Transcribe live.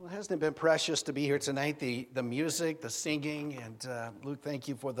Hasn't it been precious to be here tonight? The music, the singing, and Luke, thank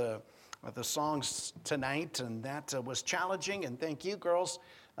you for the songs tonight, and that was challenging. And thank you, girls,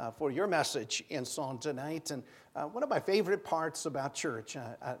 for your message in song tonight. And one of my favorite parts about church,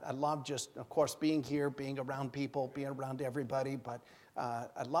 I love just, of course, being here, being around people, being around everybody. But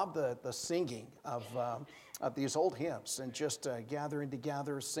I love the singing of these old hymns and just gathering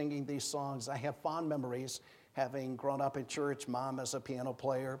together, singing these songs. I have fond memories having grown up in church, Mom as a piano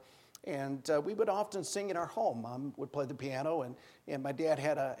player. And we would often sing in our home. Mom would play the piano, and my dad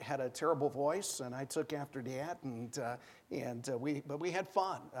had a terrible voice, and I took after Dad, but we had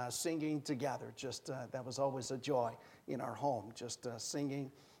fun singing together. Just that was always a joy in our home, just singing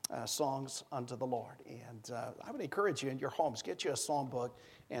songs unto the Lord. And I would encourage you in your homes, get you a songbook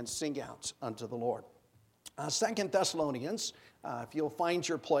and sing out unto the Lord. 2 Thessalonians, if you'll find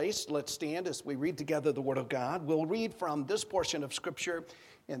your place, let's stand as we read together the Word of God. We'll read from this portion of Scripture,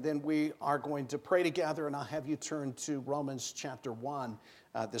 and then we are going to pray together, and I'll have you turn to Romans chapter 1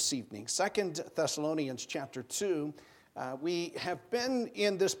 this evening. 2 Thessalonians chapter 2, we have been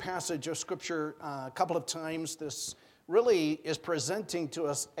in this passage of Scripture a couple of times. This really is presenting to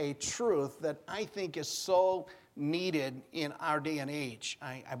us a truth that I think is so needed in our day and age.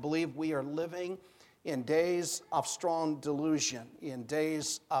 I believe we are living in days of strong delusion, in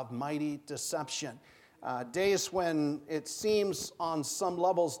days of mighty deception, days when it seems on some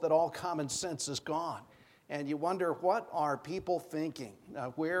levels that all common sense is gone. And you wonder, what are people thinking?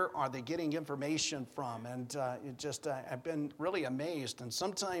 Where are they getting information from? And I've been really amazed. And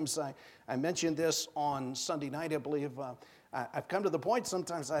sometimes I mentioned this on Sunday night, I believe. I've come to the point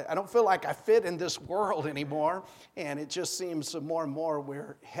sometimes I don't feel like I fit in this world anymore. And it just seems more and more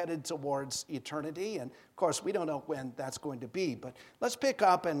we're headed towards eternity. And of course, we don't know when that's going to be. But let's pick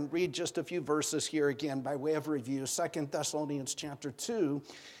up and read just a few verses here again by way of review. 2 Thessalonians chapter 2.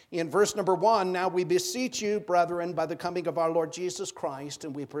 In verse number 1, now we beseech you, brethren, by the coming of our Lord Jesus Christ,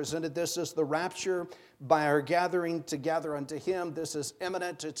 and we presented this as the rapture by our gathering together unto him. This is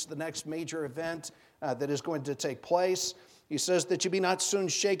imminent. It's the next major event that is going to take place. He says that you be not soon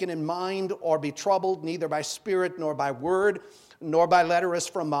shaken in mind or be troubled, neither by spirit nor by word, nor by letter as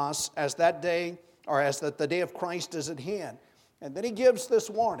from us, as that day, or as that the day of Christ is at hand. And then he gives this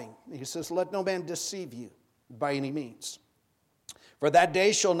warning. He says, let no man deceive you by any means. For that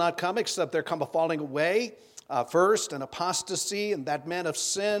day shall not come, except there come a falling away, first an apostasy, and that man of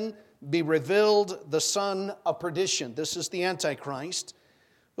sin be revealed, the son of perdition. This is the Antichrist,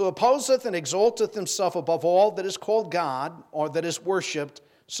 who opposeth and exalteth himself above all that is called God, or that is worshipped,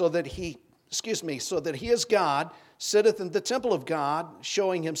 so that he is God, sitteth in the temple of God,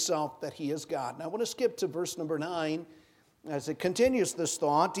 showing himself that he is God. Now I want to skip to verse number 9, as it continues this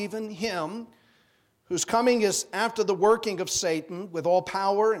thought, even him, whose coming is after the working of Satan, with all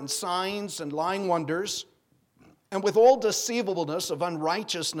power and signs and lying wonders, and with all deceivableness of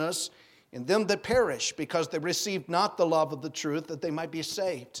unrighteousness in them that perish, because they received not the love of the truth, that they might be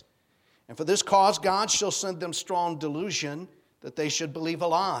saved. And for this cause God shall send them strong delusion, that they should believe a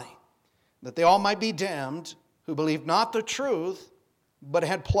lie, that they all might be damned, who believed not the truth, but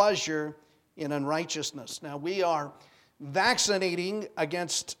had pleasure in unrighteousness. Now we are vaccinating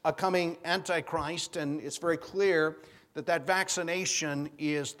against a coming Antichrist, and it's very clear that vaccination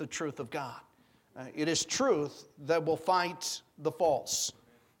is the truth of God. It is truth that will fight the false.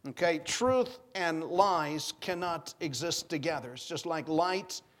 Okay, truth and lies cannot exist together. It's just like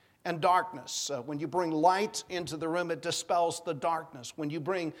light and darkness. When you bring light into the room, it dispels the darkness. When you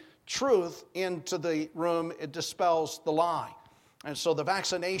bring truth into the room, it dispels the lie. And so the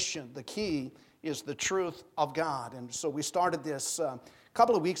vaccination, the key, is the truth of God. And so we started this a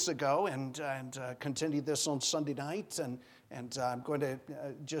couple of weeks ago and continued this on Sunday night. And I'm going to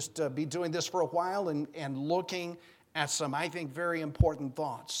just be doing this for a while and looking at some, I think, very important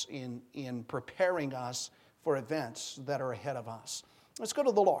thoughts in preparing us for events that are ahead of us. Let's go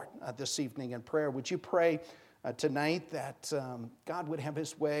to the Lord this evening in prayer. Would you pray tonight that God would have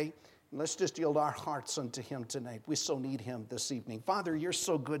his way? Let's just yield our hearts unto him tonight. We so need him this evening. Father, you're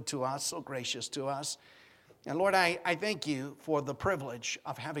so good to us, so gracious to us. And Lord, I thank you for the privilege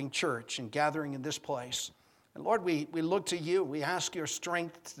of having church and gathering in this place. And Lord, we look to you. We ask your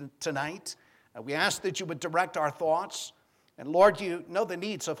strength tonight. We ask that you would direct our thoughts. And Lord, you know the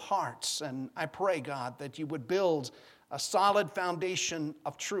needs of hearts. And I pray, God, that you would build a solid foundation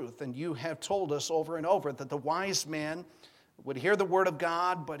of truth. And you have told us over and over that the wise man would hear the word of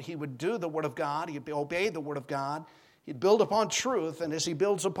God, but he would do the word of God. He'd obey the word of God. He'd build upon truth, and as he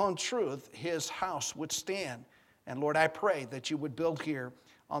builds upon truth, his house would stand. And Lord, I pray that you would build here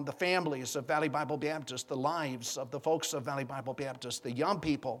on the families of Valley Bible Baptist, the lives of the folks of Valley Bible Baptist, the young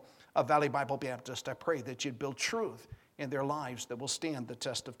people of Valley Bible Baptist. I pray that you'd build truth in their lives that will stand the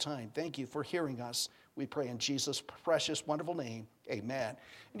test of time. Thank you for hearing us. We pray in Jesus' precious, wonderful name. Amen.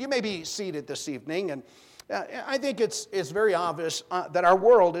 And you may be seated this evening, and I think it's very obvious that our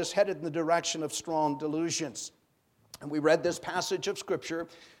world is headed in the direction of strong delusions. And we read this passage of Scripture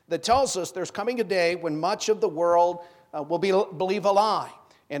that tells us there's coming a day when much of the world will believe a lie.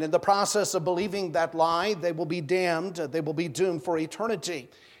 And in the process of believing that lie, they will be damned, they will be doomed for eternity.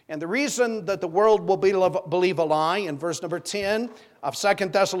 And the reason that the world will believe a lie, in verse number 10 of 2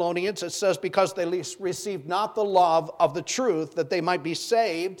 Thessalonians, it says, because they received not the love of the truth, that they might be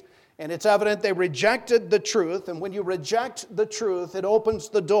saved. And it's evident they rejected the truth. And when you reject the truth, it opens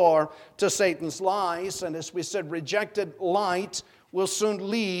the door to Satan's lies. And as we said, rejected light will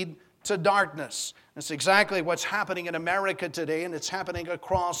soon lead to darkness. That's exactly what's happening in America today, and it's happening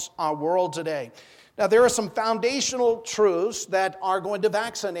across our world today. Now, there are some foundational truths that are going to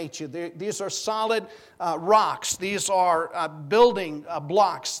vaccinate you. These are solid rocks. These are building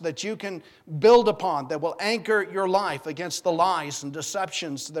blocks that you can build upon that will anchor your life against the lies and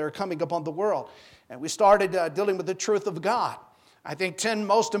deceptions that are coming upon the world. And we started dealing with the truth of God. I think 10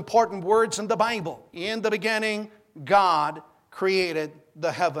 most important words in the Bible. In the beginning, God created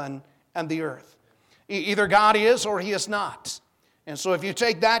the heaven and the earth. Either God is or He is not. And so if you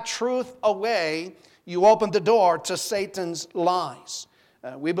take that truth away, you open the door to Satan's lies.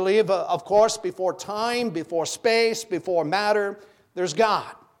 We believe, of course, before time, before space, before matter, there's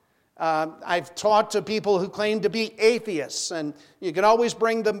God. I've talked to people who claim to be atheists, and you can always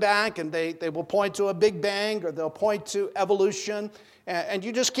bring them back, and they will point to a Big Bang, or they'll point to evolution, and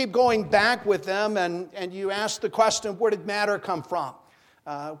you just keep going back with them, and you ask the question, where did matter come from?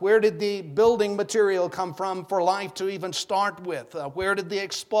 Where did the building material come from for life to even start with? Where did the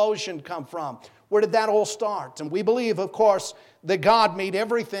explosion come from? Where did that all start? And we believe, of course, that God made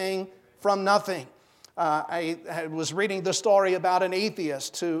everything from nothing. I was reading the story about an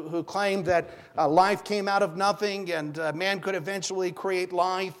atheist who claimed that life came out of nothing and man could eventually create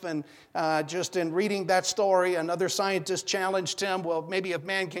life. And just in reading that story, another scientist challenged him, well, maybe if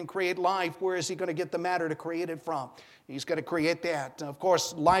man can create life, where is he going to get the matter to create it from? He's got to create that. Of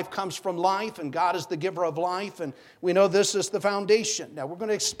course, life comes from life, and God is the giver of life, and we know this is the foundation. Now, we're going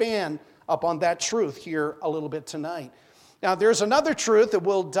to expand upon that truth here a little bit tonight. Now, there's another truth that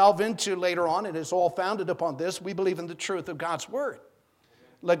we'll delve into later on, and it's all founded upon this. We believe in the truth of God's Word.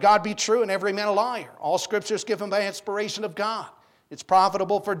 Let God be true and every man a liar. All Scripture is given by inspiration of God. It's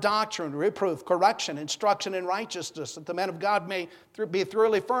profitable for doctrine, reproof, correction, instruction in righteousness, that the man of God may be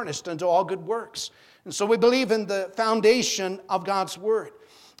thoroughly furnished unto all good works. And so we believe in the foundation of God's Word.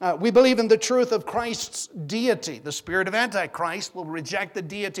 We believe in the truth of Christ's deity. The spirit of Antichrist will reject the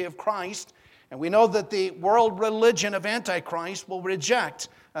deity of Christ, and we know that the world religion of Antichrist will reject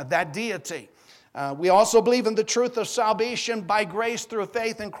that deity. We also believe in the truth of salvation by grace through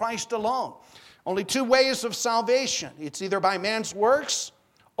faith in Christ alone. Only two ways of salvation. It's either by man's works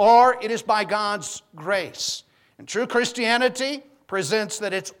or it is by God's grace. And true Christianity presents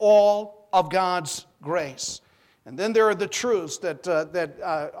that it's all of God's grace. And then there are the truths that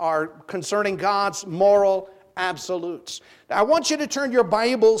are concerning God's moral absolutes. Now, I want you to turn your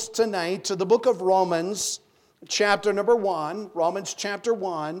Bibles tonight to the book of Romans, chapter number 1, Romans chapter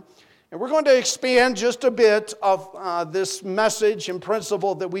 1. And we're going to expand just a bit of this message and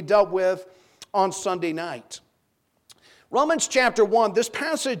principle that we dealt with on Sunday night. Romans chapter 1, this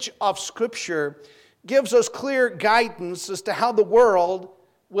passage of Scripture gives us clear guidance as to how the world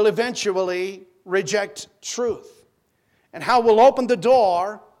will eventually reject truth, and how we'll open the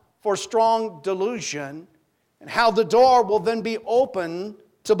door for strong delusion, and how the door will then be open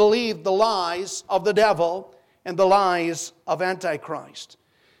to believe the lies of the devil and the lies of Antichrist.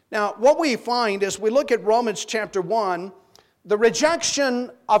 Now, what we find as we look at Romans chapter 1, the rejection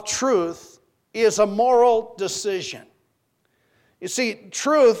of truth is a moral decision. You see,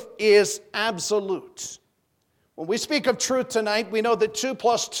 truth is absolute. When we speak of truth tonight, we know that 2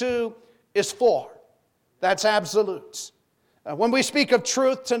 plus 2 is 4. That's absolute. When we speak of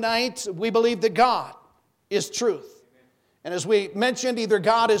truth tonight, we believe that God is truth. And as we mentioned, either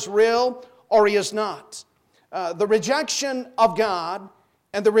God is real or He is not. The rejection of God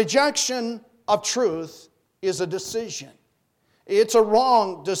and the rejection of truth is a decision. It's a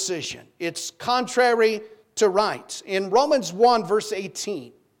wrong decision. It's contrary to right. In Romans 1, verse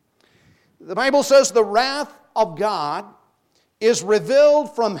 18, the Bible says, "The wrath of God is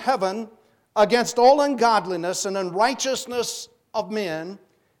revealed from heaven against all ungodliness and unrighteousness of men."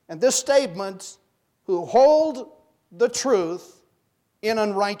 And this statement, "who hold the truth in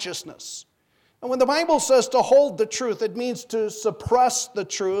unrighteousness. And when the Bible says to hold the truth, it means to suppress the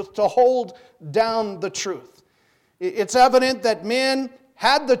truth, to hold down the truth. It's evident that men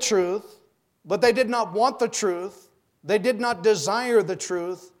had the truth, but they did not want the truth. They did not desire the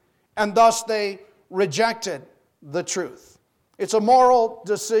truth, and thus they rejected the truth. It's a moral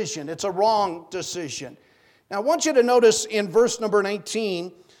decision. It's a wrong decision. Now, I want you to notice in verse number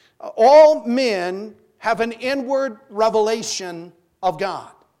 19, all men have an inward revelation of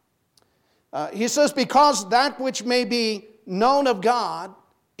God. He says, because that which may be known of God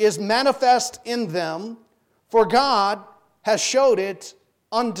is manifest in them, for God has showed it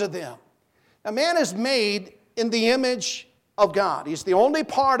unto them. Now, man is made in the image of God. He's the only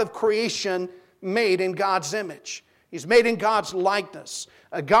part of creation made in God's image. He's made in God's likeness.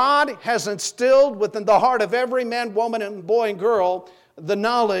 God has instilled within the heart of every man, woman, and boy and girl the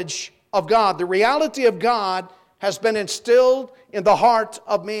knowledge of God. The reality of God has been instilled in the heart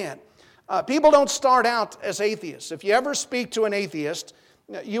of man. People don't start out as atheists. If you ever speak to an atheist,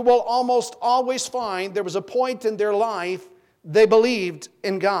 you will almost always find there was a point in their life they believed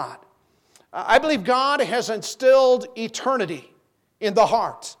in God. I believe God has instilled eternity in the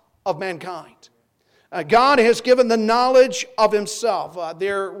heart of mankind. God has given the knowledge of Himself.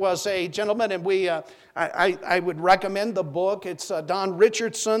 There was a gentleman, and I would recommend the book. It's Don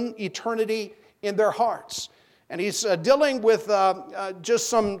Richardson, Eternity in Their Hearts. And he's dealing with just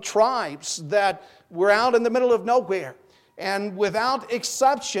some tribes that were out in the middle of nowhere. And without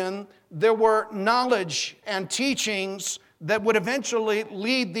exception, there were knowledge and teachings that would eventually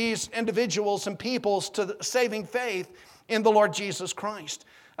lead these individuals and peoples to the saving faith in the Lord Jesus Christ.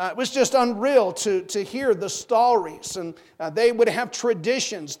 It was just unreal to hear the stories, and they would have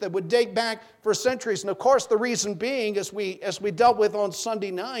traditions that would date back for centuries. And of course, the reason being, as we dealt with on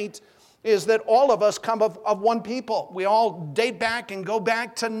Sunday night, is that all of us come of one people. We all date back and go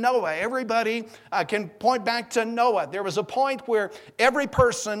back to Noah. Everybody can point back to Noah. There was a point where every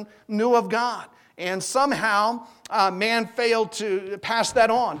person knew of God, and somehow man failed to pass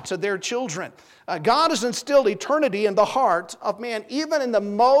that on to their children. God has instilled eternity in the heart of man. Even in the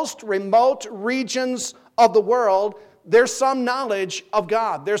most remote regions of the world, there's some knowledge of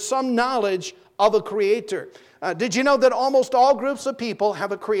God. There's some knowledge of a Creator. Did you know that almost all groups of people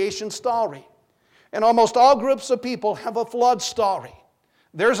have a creation story? And almost all groups of people have a flood story.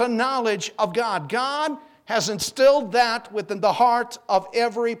 There's a knowledge of God. God has instilled that within the heart of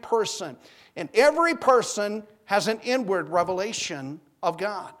every person. And every person has an inward revelation of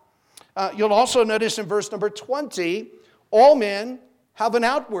God. You'll also notice in verse number 20, all men have an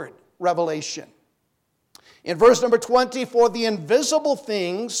outward revelation. In verse number 20, for the invisible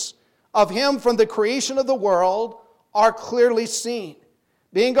things of Him from the creation of the world are clearly seen,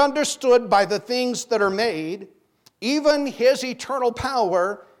 being understood by the things that are made, even His eternal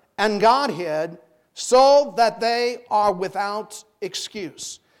power and Godhead, so that they are without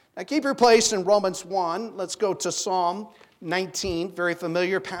excuse. Now keep your place in Romans 1. Let's go to Psalm 19, very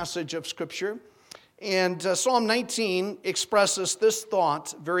familiar passage of Scripture. And Psalm 19 expresses this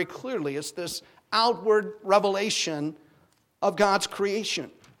thought very clearly. It's this outward revelation of God's creation.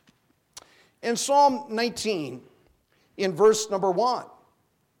 In Psalm 19, in verse number 1,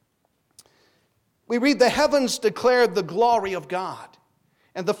 we read, the heavens declare the glory of God,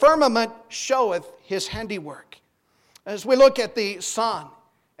 and the firmament showeth His handiwork. As we look at the sun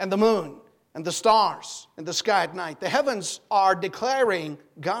and the moon and the stars in the sky at night, the heavens are declaring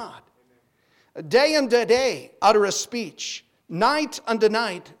God. Day unto day uttereth speech. Night unto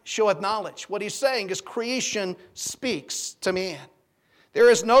night showeth knowledge. What he's saying is creation speaks to man. There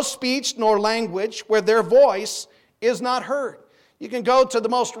is no speech nor language where their voice is not heard. You can go to the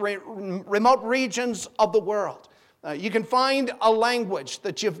most remote regions of the world. You can find a language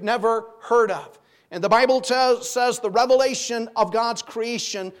that you've never heard of. And the Bible says the revelation of God's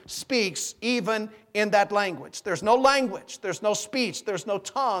creation speaks even in that language. There's no language, there's no speech, there's no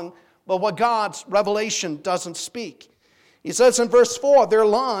tongue, but what God's revelation doesn't speak. He says in verse 4, their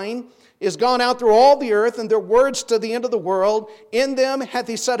line is gone out through all the earth, and their words to the end of the world. In them hath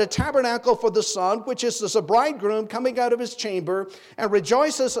He set a tabernacle for the sun, which is as a bridegroom coming out of his chamber, and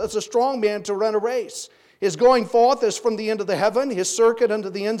rejoices as a strong man to run a race. His going forth is from the end of the heaven, His circuit unto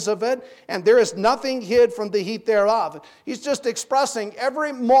the ends of it, and there is nothing hid from the heat thereof. He's just expressing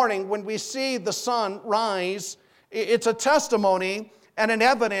every morning when we see the sun rise, it's a testimony and an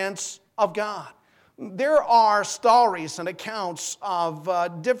evidence of God. There are stories and accounts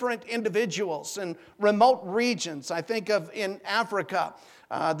of different individuals in remote regions. I think of in Africa,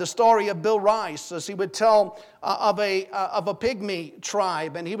 the story of Bill Rice, as he would tell of a pygmy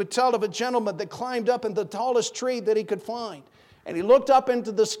tribe, and he would tell of a gentleman that climbed up in the tallest tree that he could find. And he looked up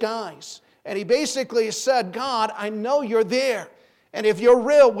into the skies. And he basically said, God, I know you're there. And if you're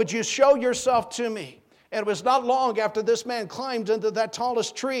real, would you show yourself to me? And it was not long after this man climbed into that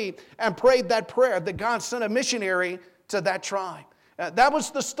tallest tree and prayed that prayer that God sent a missionary to that tribe. That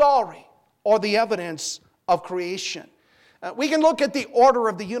was the story or the evidence of creation. We can look at the order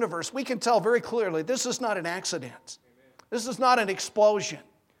of the universe. We can tell very clearly this is not an accident. This is not an explosion.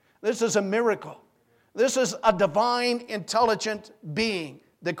 This is a miracle. This is a divine, intelligent being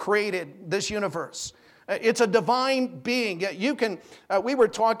that created this universe. It's a divine being. We were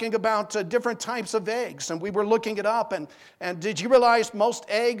talking about different types of eggs, and we were looking it up. And did you realize most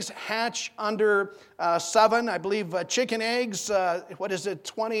eggs hatch under 7? I believe chicken eggs,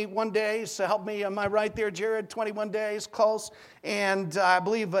 21 days? Help me, am I right there, Jared? 21 days, close. And I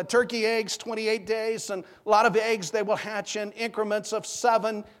believe turkey eggs, 28 days. And a lot of eggs, they will hatch in increments of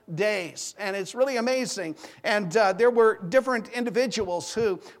 7 days. And it's really amazing. And there were different individuals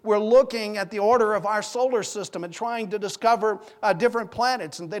who were looking at the order of our solar system and trying to discover different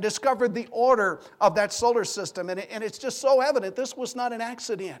planets. And they discovered the order of that solar system. And it's just so evident this was not an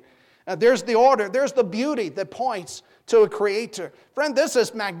accident. There's the order. There's the beauty that points to a creator. Friend, this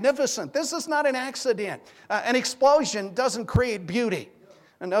is magnificent. This is not an accident. An explosion doesn't create beauty.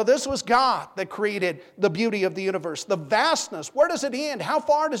 No, this was God that created the beauty of the universe. The vastness, where does it end? How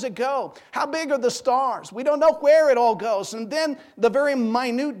far does it go? How big are the stars? We don't know where it all goes. And then the very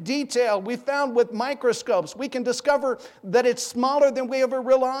minute detail we found with microscopes, we can discover that it's smaller than we ever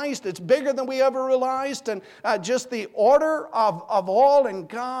realized. It's bigger than we ever realized. And just the order of all, and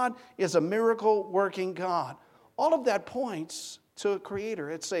God is a miracle-working God. All of that points to a creator.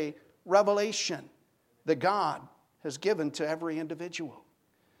 It's a revelation that God has given to every individual.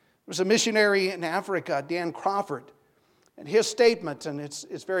 There was a missionary in Africa, Dan Crawford, and his statement, and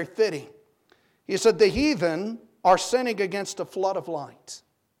it's very fitting. He said, the heathen are sinning against a flood of light.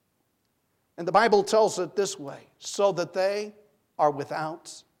 And the Bible tells it this way, so that they are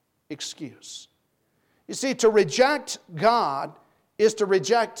without excuse. You see, to reject God is to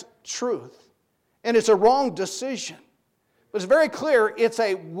reject truth, and it's a wrong decision. But it's very clear it's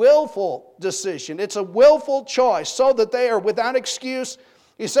a willful decision. It's a willful choice, so that they are without excuse.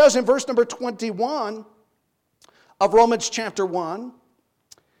 He says in verse number 21 of Romans chapter 1,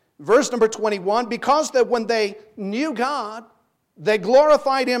 verse number 21, because that when they knew God, they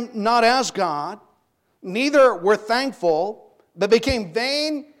glorified Him not as God, neither were thankful, but became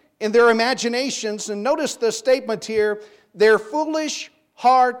vain in their imaginations. And notice the statement here, their foolish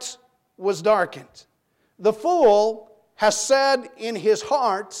heart was darkened. The fool has said in his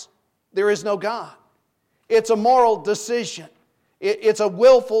heart, there is no God. It's a moral decision. It's a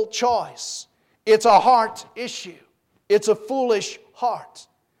willful choice. It's a heart issue. It's a foolish heart.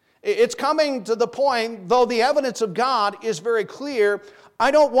 It's coming to the point, though the evidence of God is very clear,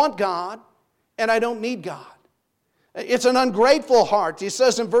 I don't want God and I don't need God. It's an ungrateful heart. He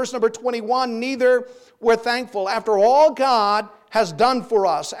says in verse number 21, neither were thankful. After all God has done for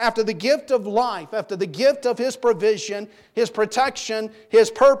us, after the gift of life, after the gift of His provision, His protection, His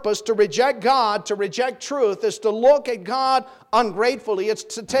purpose, to reject God, to reject truth, is to look at God ungratefully. It's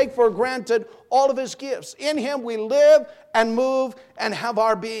to take for granted all of His gifts. In Him we live and move and have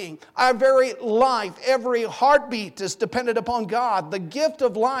our being. Our very life, every heartbeat is dependent upon God. The gift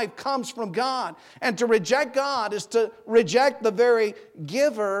of life comes from God. And to reject God is to reject the very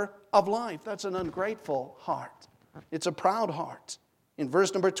giver of life. That's an ungrateful heart. It's a proud heart. In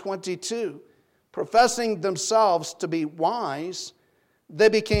verse number 22, professing themselves to be wise, they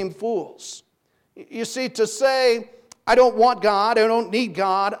became fools. You see, to say, I don't want God, I don't need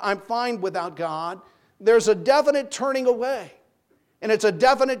God, I'm fine without God, there's a definite turning away. And it's a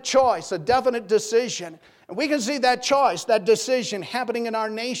definite choice, a definite decision. And we can see that choice, that decision happening in our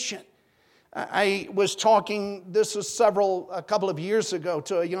nation. I was talking, this was a couple of years ago,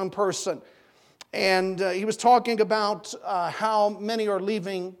 to a young person. And he was talking about how many are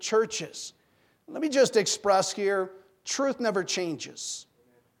leaving churches. Let me just express here, truth never changes.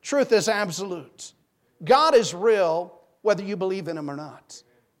 Truth is absolute. God is real whether you believe in Him or not.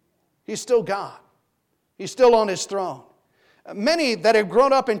 He's still God. He's still on His throne. Many that have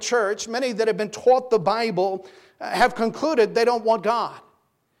grown up in church, many that have been taught the Bible, have concluded they don't want God.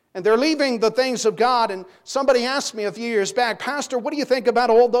 And they're leaving the things of God. And somebody asked me a few years back, Pastor, what do you think about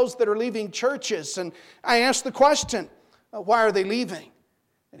all those that are leaving churches? And I asked the question, why are they leaving?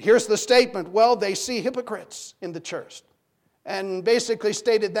 And here's the statement, well, they see hypocrites in the church. And basically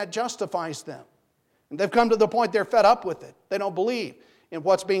stated that justifies them. And they've come to the point they're fed up with it. They don't believe in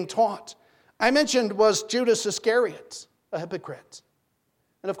what's being taught. I mentioned, was Judas Iscariot a hypocrite?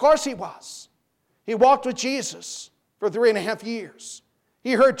 And of course he was. He walked with Jesus for 3.5 years.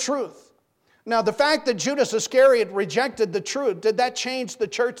 He heard truth. Now, the fact that Judas Iscariot rejected the truth, did that change the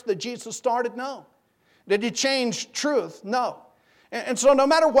church that Jesus started? No. Did it change truth? No. And so no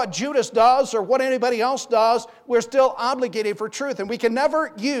matter what Judas does or what anybody else does, we're still obligated for truth. And we can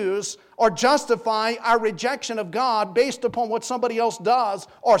never use or justify our rejection of God based upon what somebody else does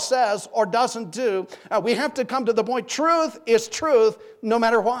or says or doesn't do. We have to come to the point, truth is truth no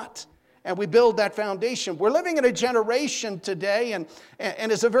matter what. And we build that foundation. We're living in a generation today, and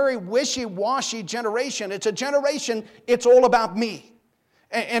it's a very wishy-washy generation. It's a generation, it's all about me.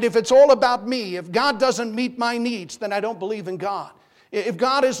 And if it's all about me, if God doesn't meet my needs, then I don't believe in God. If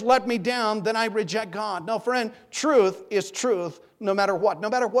God has let me down, then I reject God. No, friend, truth is truth no matter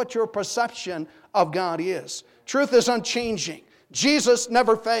what your perception of God is. Truth is unchanging. Jesus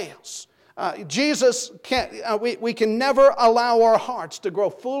never fails. We can never allow our hearts to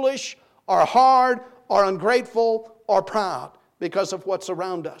grow foolish or hard or ungrateful or proud because of what's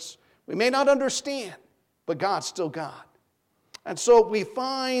around us. We may not understand, but God's still God. And so we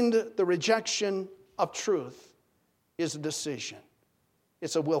find the rejection of truth is a decision.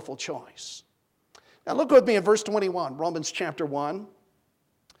 It's a willful choice. Now look with me in verse 21, Romans chapter 1.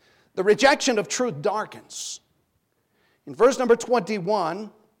 The rejection of truth darkens. In verse number 21,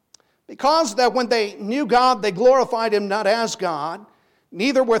 because that when they knew God, they glorified Him not as God,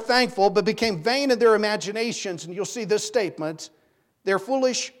 neither were thankful, but became vain in their imaginations. And you'll see this statement, their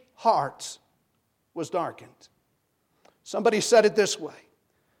foolish heart was darkened. Somebody said it this way,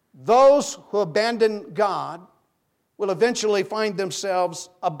 those who abandon God will eventually find themselves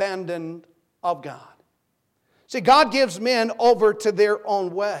abandoned of God. See, God gives men over to their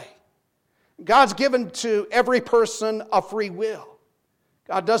own way. God's given to every person a free will.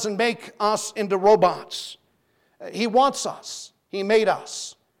 God doesn't make us into robots. He wants us. He made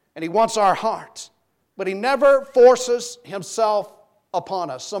us. And He wants our heart. But He never forces Himself upon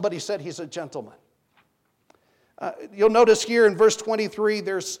us. Somebody said He's a gentleman. You'll notice here in verse 23,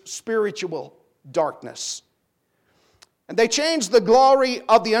 there's spiritual darkness. And they changed the glory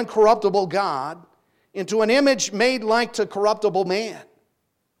of the uncorruptible God into an image made like to corruptible man,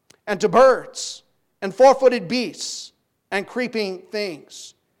 and to birds, and four-footed beasts, and creeping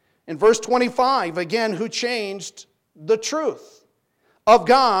things. In verse 25, again, who changed the truth of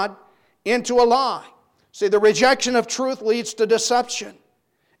God into a lie. See, the rejection of truth leads to deception,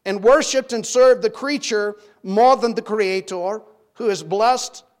 and worshiped and served the creature more than the Creator, who is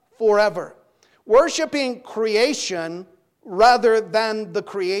blessed forever. Worshiping creation rather than the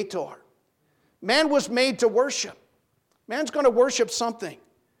Creator. Man was made to worship. Man's going to worship something.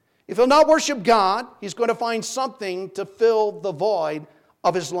 If he'll not worship God, he's going to find something to fill the void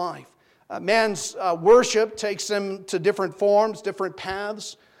of his life. Man's worship takes him to different forms, different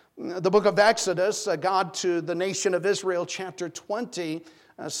paths. The book of Exodus, God to the nation of Israel, chapter 20,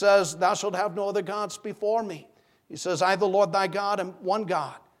 says, thou shalt have no other gods before me. He says, I, the Lord thy God, am one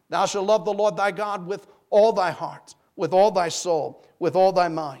God. Thou shalt love the Lord thy God with all thy heart, with all thy soul, with all thy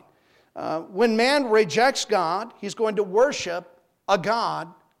mind. When man rejects God, he's going to worship a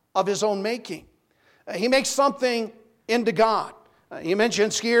god of his own making. He makes something into God. He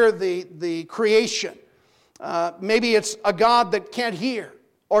mentions here the creation. Maybe it's a god that can't hear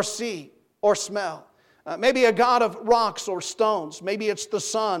or see or smell. Maybe a god of rocks or stones. Maybe it's the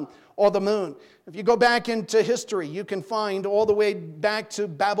sun or the moon. If you go back into history, you can find all the way back to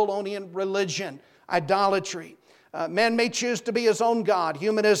Babylonian religion, idolatry. Man may choose to be his own god,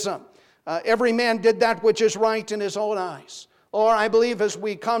 humanism. Every man did that which is right in his own eyes. Or I believe as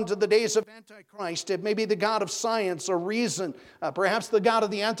we come to the days of Antichrist, it may be the god of science or reason, perhaps the god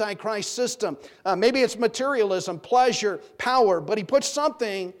of the Antichrist system. Maybe it's materialism, pleasure, power, but he puts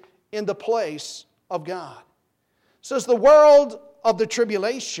something in the place of God. It says the world of the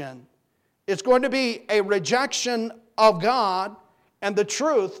tribulation is going to be a rejection of God and the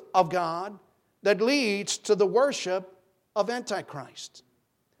truth of God that leads to the worship of Antichrist.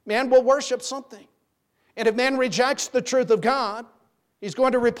 Man will worship something. And if man rejects the truth of God, he's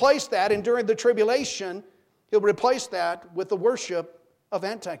going to replace that, and during the tribulation, he'll replace that with the worship of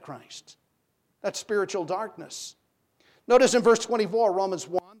Antichrist. That's spiritual darkness. Notice in verse 24, Romans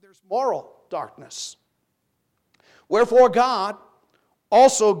 1, there's moral darkness. Wherefore God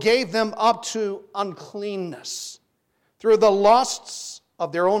also gave them up to uncleanness through the lusts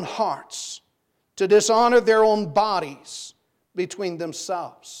of their own hearts, to dishonor their own bodies between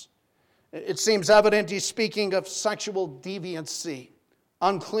themselves. It seems evident he's speaking of sexual deviancy,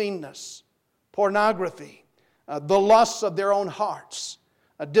 uncleanness, pornography, the lusts of their own hearts,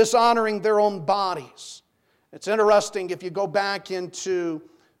 dishonoring their own bodies. It's interesting if you go back into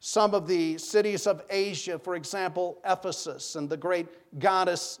Some of the cities of Asia, for example, Ephesus and the great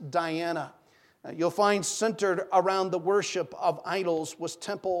goddess Diana, you'll find centered around the worship of idols was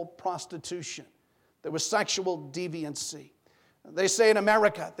temple prostitution. There was sexual deviancy. They say in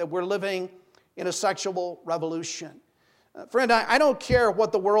America that we're living in a sexual revolution. Friend, I don't care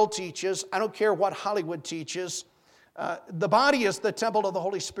what the world teaches. I don't care what Hollywood teaches. The body is the temple of the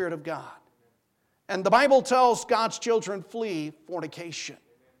Holy Spirit of God. And the Bible tells God's children, flee fornication.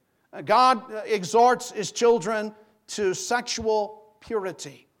 God exhorts His children to sexual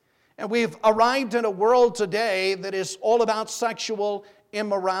purity. And we've arrived in a world today that is all about sexual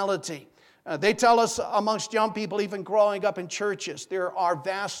immorality. They tell us amongst young people, even growing up in churches, there are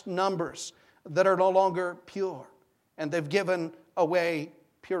vast numbers that are no longer pure. And they've given away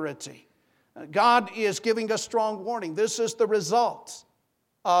purity. God is giving us strong warning. This is the result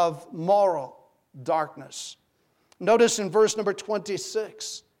of moral darkness. Notice in verse number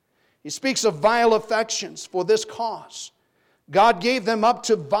 26, he speaks of vile affections for this cause. God gave them up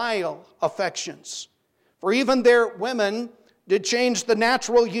to vile affections. For even their women did change the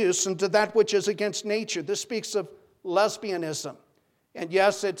natural use into that which is against nature. This speaks of lesbianism. And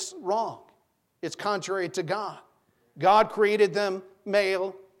yes, it's wrong. It's contrary to God. God created them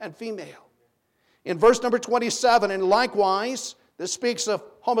male and female. In verse number 27, and likewise, this speaks of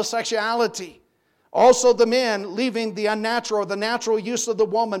homosexuality. Also the men, leaving the unnatural or the natural use of the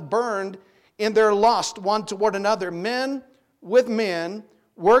woman, burned in their lust one toward another. Men with men,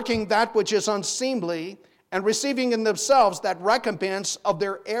 working that which is unseemly, and receiving in themselves that recompense of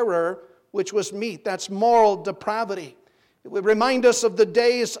their error, which was meat. That's moral depravity. It would remind us of the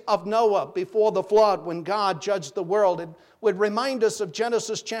days of Noah before the flood when God judged the world. It would remind us of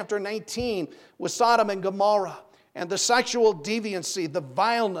Genesis chapter 19 with Sodom and Gomorrah and the sexual deviancy, the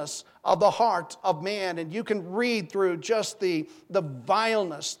vileness of the heart of man. And you can read through just the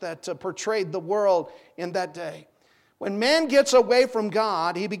vileness that portrayed the world in that day. When man gets away from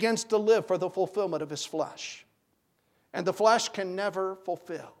God, he begins to live for the fulfillment of his flesh. And the flesh can never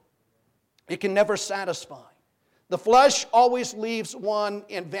fulfill. It can never satisfy. The flesh always leaves one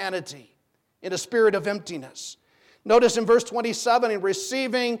in vanity, in a spirit of emptiness. Notice in verse 27, in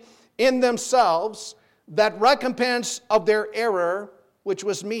receiving in themselves that recompense of their error, which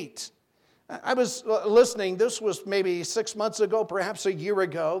was meat. I was listening, this was maybe 6 months ago, perhaps a year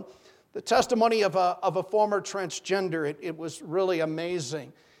ago, the testimony of a former transgender. It was really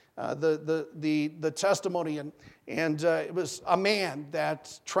amazing, the testimony. And it was a man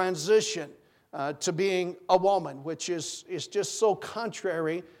that transitioned to being a woman, which is just so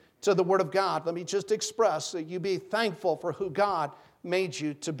contrary to the Word of God. Let me just express that you be thankful for who God made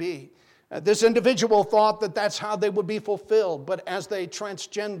you to be. This individual thought that that's how they would be fulfilled, but as they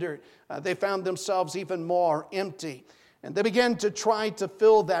transgendered, they found themselves even more empty. And they began to try to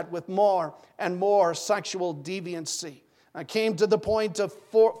fill that with more and more sexual deviancy. I came to the point of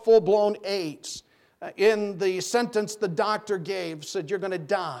full-blown AIDS. In the sentence the doctor gave, said, "You're going to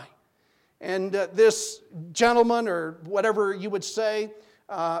die." And this gentleman, or whatever you would say,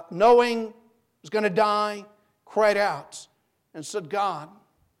 knowing he was going to die, cried out and said, "God,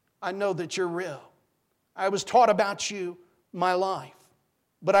 I know that you're real. I was taught about you my life,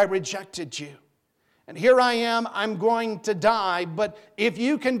 but I rejected you. And here I am, I'm going to die, but if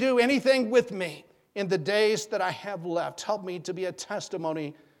you can do anything with me in the days that I have left, help me to be a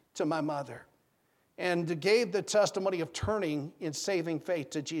testimony to my mother." And gave the testimony of turning in saving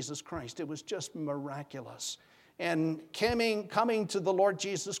faith to Jesus Christ. It was just miraculous. And coming to the Lord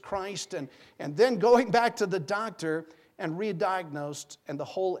Jesus Christ and then going back to the doctor and re-diagnosed, and the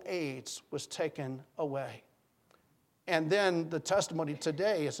whole AIDS was taken away. And then the testimony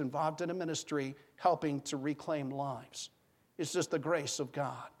today is involved in a ministry helping to reclaim lives. It's just the grace of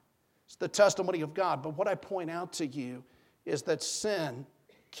God. It's the testimony of God. But what I point out to you is that sin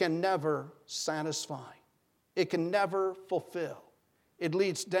can never satisfy. It can never fulfill. It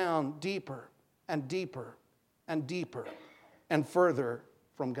leads down deeper and deeper and deeper and further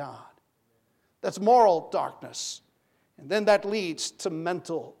from God. That's moral darkness. And then that leads to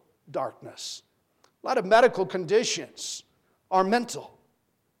mental darkness. A lot of medical conditions are mental.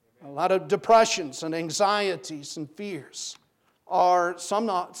 A lot of depressions and anxieties and fears are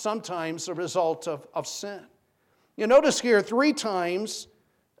sometimes a result of sin. You notice here 3 times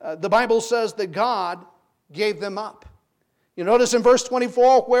the Bible says that God gave them up. You notice in verse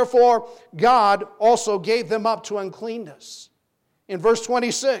 24, wherefore God also gave them up to uncleanness. In verse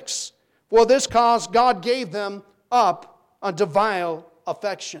 26, for this cause God gave them up unto vile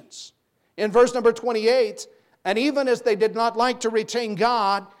affections. In verse number 28, and even as they did not like to retain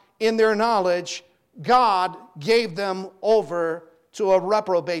God in their knowledge, God gave them over to a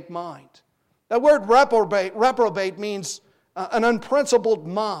reprobate mind. That word reprobate means an unprincipled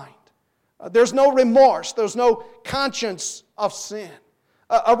mind. There's no remorse. There's no conscience of sin.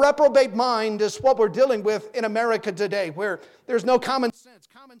 A reprobate mind is what we're dealing with in America today, where there's no common sense.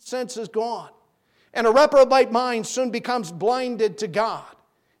 Common sense is gone. And a reprobate mind soon becomes blinded to God.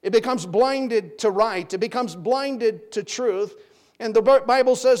 It becomes blinded to right. It becomes blinded to truth. And the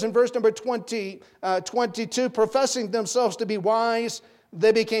Bible says in verse number 22, professing themselves to be wise,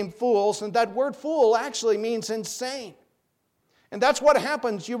 they became fools. And that word fool actually means insane. And that's what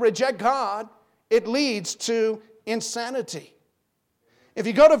happens. You reject God, it leads to insanity. If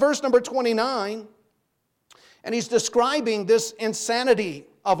you go to verse number 29, and he's describing this insanity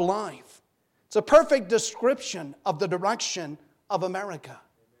of life. It's a perfect description of the direction of America.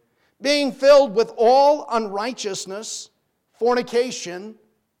 Being filled with all unrighteousness, fornication,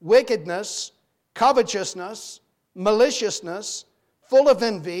 wickedness, covetousness, maliciousness, full of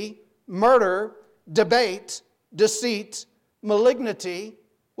envy, murder, debate, deceit, malignity,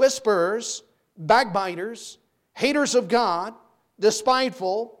 whisperers, backbiters, haters of God,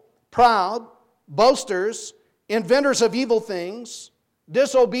 despiteful, proud, boasters, inventors of evil things,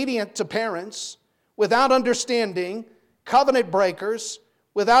 disobedient to parents, without understanding, covenant breakers,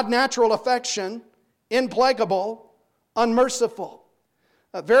 without natural affection, implacable, unmerciful.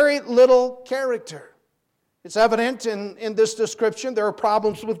 Very little character. It's evident in this description there are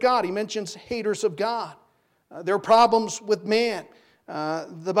problems with God. He mentions haters of God. There are problems with man.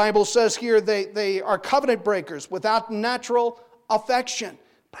 The Bible says here they are covenant breakers without natural affection.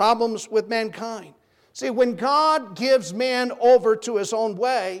 Problems with mankind. See, when God gives man over to his own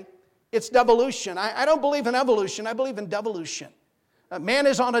way, it's devolution. I don't believe in evolution. I believe in devolution. Man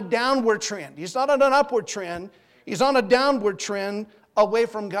is on a downward trend. He's not on an upward trend. He's on a downward trend away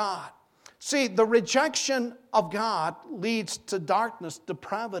from God. See, the rejection of God leads to darkness,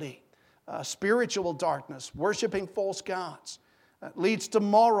 depravity, spiritual darkness, worshiping false gods. It leads to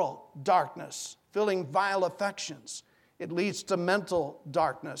moral darkness, feeling vile affections. It leads to mental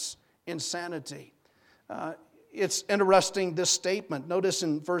darkness, insanity. It's interesting, this statement. Notice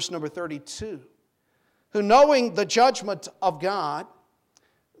in verse number 32. Who knowing the judgment of God,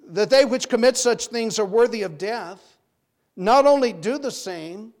 that they which commit such things are worthy of death, not only do the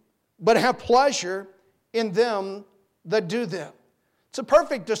same, but have pleasure in them that do them. It's a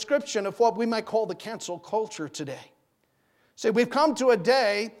perfect description of what we might call the cancel culture today. See, we've come to a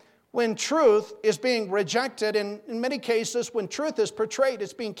day when truth is being rejected, and in many cases, when truth is portrayed,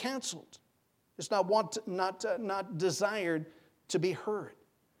 it's being canceled. It's not desired to be heard.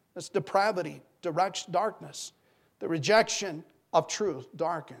 That's depravity, darkness. The rejection of truth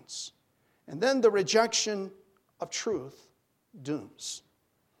darkens. And then the rejection of truth dooms.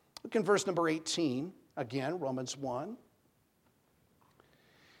 Look in verse number 18, again, Romans 1.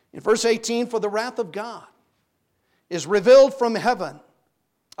 In verse 18, for the wrath of God is revealed from heaven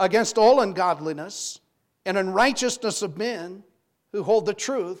against all ungodliness and unrighteousness of men who hold the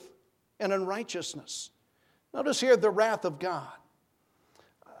truth in unrighteousness. Notice here the wrath of God.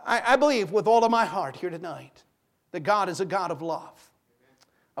 I believe with all of my heart here tonight that God is a God of love.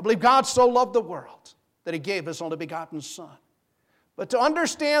 I believe God so loved the world that He gave His only begotten Son. But to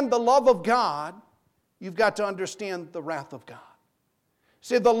understand the love of God, you've got to understand the wrath of God.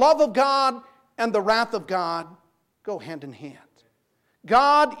 See, the love of God and the wrath of God go hand in hand.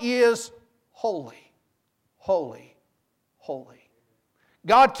 God is holy, holy, holy.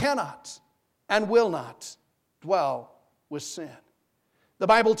 God cannot and will not dwell with sin. The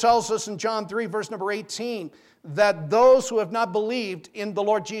Bible tells us in John 3, verse number 18, that those who have not believed in the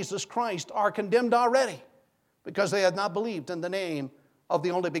Lord Jesus Christ are condemned already because they have not believed in the name of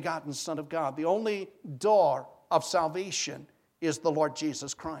the only begotten Son of God. The only door of salvation is the Lord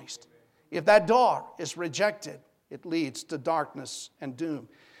Jesus Christ. If that door is rejected, it leads to darkness and doom.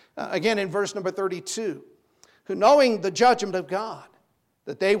 Again, in verse number 32, who knowing the judgment of God,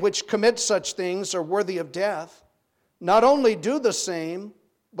 that they which commit such things are worthy of death, not only do the same,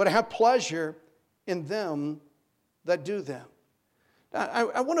 but have pleasure in them that do them.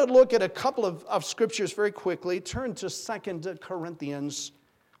 I want to look at a couple of scriptures very quickly. Turn to 2 Corinthians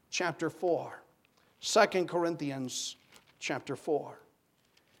chapter 4. 2 Corinthians chapter 4.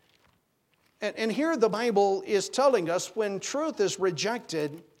 And here the Bible is telling us when truth is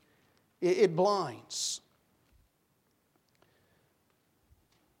rejected, it blinds.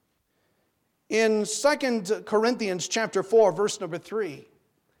 In 2 Corinthians chapter 4, verse number 3,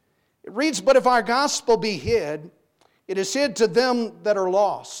 it reads, but if our gospel be hid, it is hid to them that are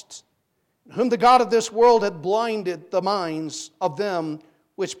lost, whom the God of this world hath blinded the minds of them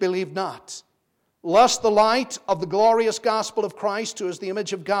which believe not, lest the light of the glorious gospel of Christ, who is the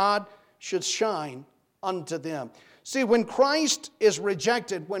image of God, should shine unto them. See, when Christ is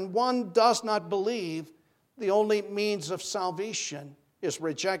rejected, when one does not believe, the only means of salvation is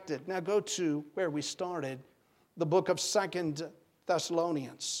rejected. Now go to where we started, the book of 2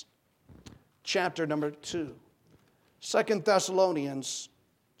 Thessalonians, chapter number 2. 2 Thessalonians,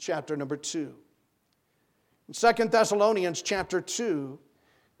 chapter number 2. In 2 Thessalonians, chapter 2,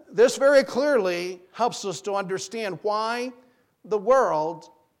 this very clearly helps us to understand why the world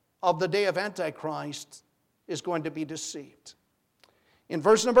of the day of Antichrist is going to be deceived. In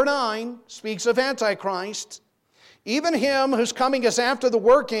verse number 9, speaks of Antichrist, even him whose coming is after the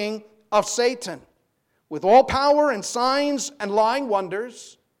working of Satan, with all power and signs and lying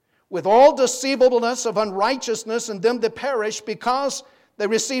wonders, with all deceivableness of unrighteousness in them that perish, because they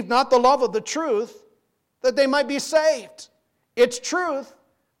receive not the love of the truth, that they might be saved. It's truth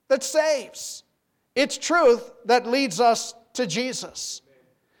that saves. It's truth that leads us to Jesus.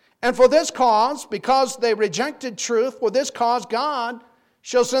 And for this cause, because they rejected truth, for this cause God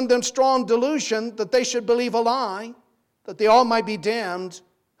shall send them strong delusion, that they should believe a lie, that they all might be damned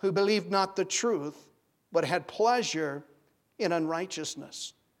who believed not the truth, but had pleasure in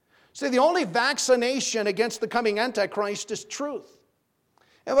unrighteousness. See, the only vaccination against the coming Antichrist is truth.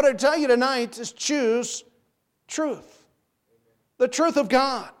 And what I tell you tonight is choose truth. The truth of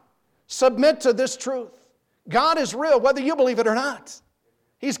God. Submit to this truth. God is real, whether you believe it or not.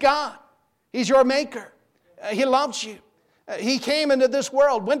 He's God. He's your maker. He loves you. He came into this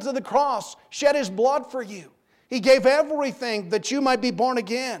world, went to the cross, shed His blood for you. He gave everything that you might be born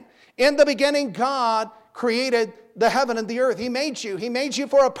again. In the beginning, God created the heaven and the earth. He made you. He made you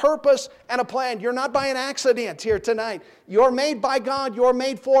for a purpose and a plan. You're not by an accident here tonight. You're made by God. You're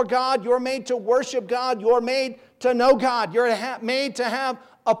made for God. You're made to worship God. You're made to know God. You're made to have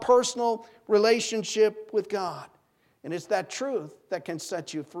a personal relationship with God. And it's that truth that can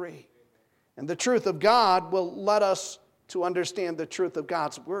set you free. And the truth of God will let us to understand the truth of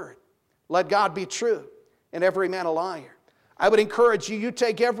God's Word. Let God be true and every man a liar. I would encourage you, you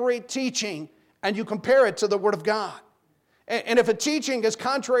take every teaching and you compare it to the Word of God. And if a teaching is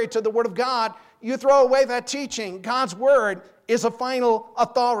contrary to the Word of God, you throw away that teaching. God's Word is a final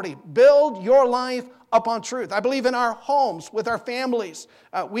authority. Build your life upon truth. I believe in our homes, with our families.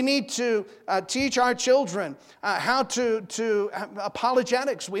 We need to teach our children how to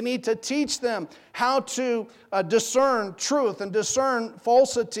apologetics. We need to teach them how to discern truth and discern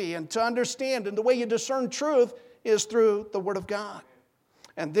falsity and to understand. And the way you discern truth is through the Word of God.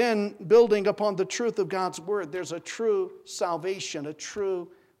 And then building upon the truth of God's Word, there's a true salvation, a true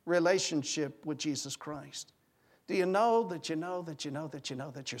relationship with Jesus Christ. Do you know that you know that you know that you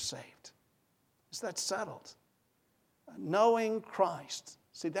know that you're saved? Is that settled? Knowing Christ.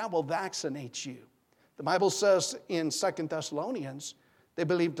 See, that will vaccinate you. The Bible says in 2 Thessalonians, they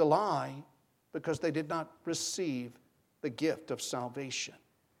believed a lie because they did not receive the gift of salvation.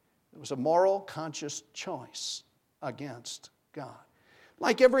 It was a moral, conscious choice against God.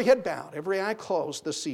 Like every head bowed, every eye closed this evening.